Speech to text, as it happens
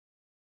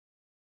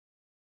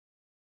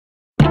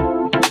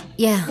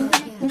Yeah.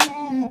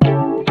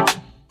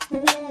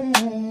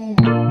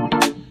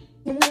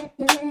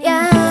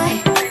 Yeah.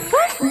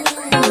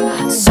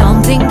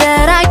 Something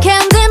that I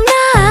can't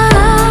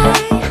deny.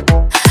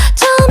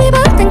 처음이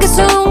봤던 그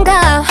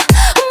순간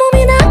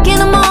몸이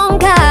낚이는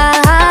뭔가.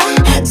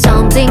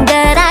 Something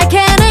that I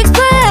can't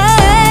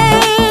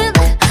explain.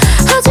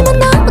 하지만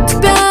너무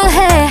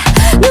특별해.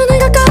 눈을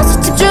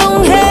감고서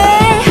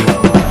집중해.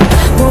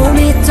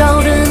 몸이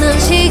떠오르는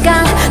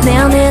시간 내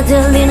안에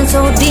들리는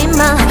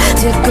소리만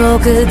듣고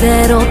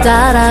그대로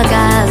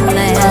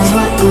따라갈래.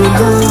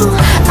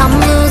 I'm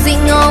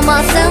losing all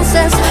my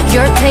senses.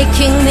 You're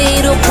taking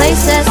me to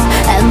places,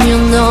 and you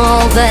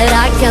know that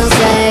I can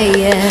say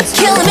yes.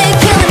 Killing me,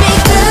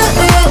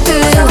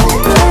 doing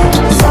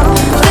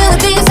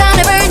things I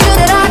never knew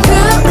that I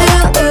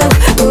could.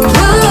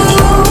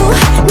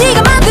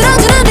 네가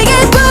만들어주는 내게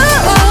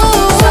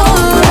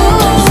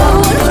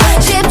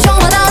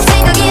십초마다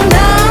생각이 나.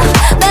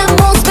 내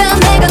모습에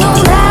내가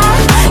놀라.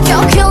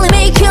 You're killing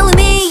me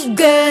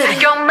good.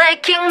 You're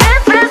making me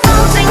feel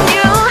something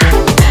new.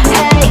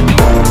 Hey,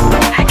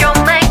 you're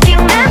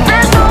making me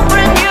feel so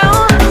brand new.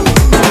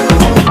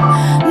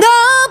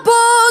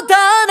 너보다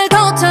날 더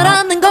잘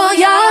아는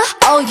거야.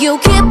 Oh, you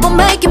keep on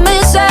making me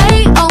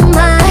say all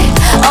night,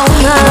 all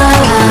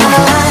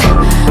night.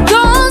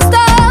 Don't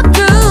stop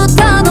두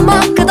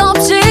단어만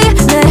끝없이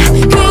내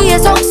귀에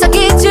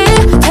속삭이지.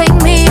 Take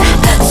me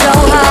so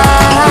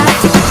high.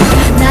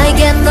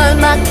 나에게 널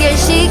맡길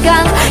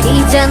시간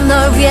이제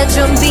널 위해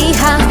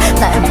준비한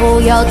날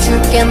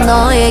보여줄게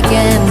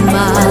너에게만.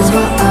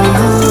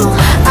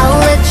 I'll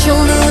let you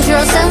lose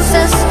your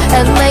senses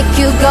and make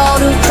you go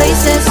to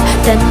places.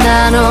 Then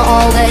I know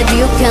all that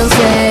you can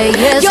say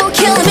yes. You're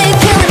killing me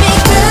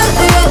good.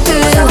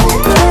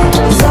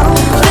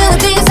 Doing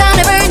things I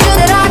never knew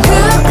that I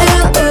could.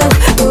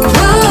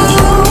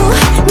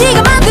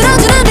 네가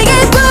만들어주는 내게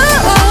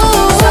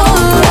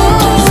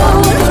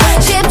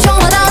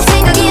십초마다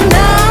생각이 나.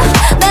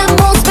 내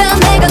모습에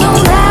내가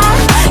놀라.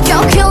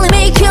 You're killing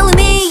me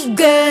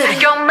good.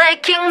 You're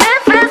making me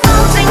feel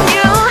something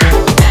new.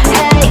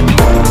 Hey,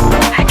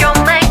 you're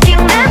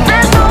making me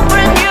feel so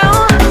brand new.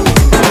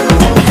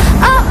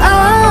 Oh,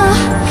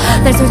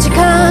 oh, 날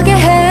솔직하게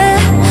해.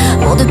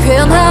 모두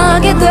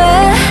표현하게 돼.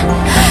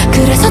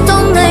 그래서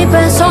또 내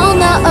입에서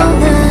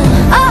나오는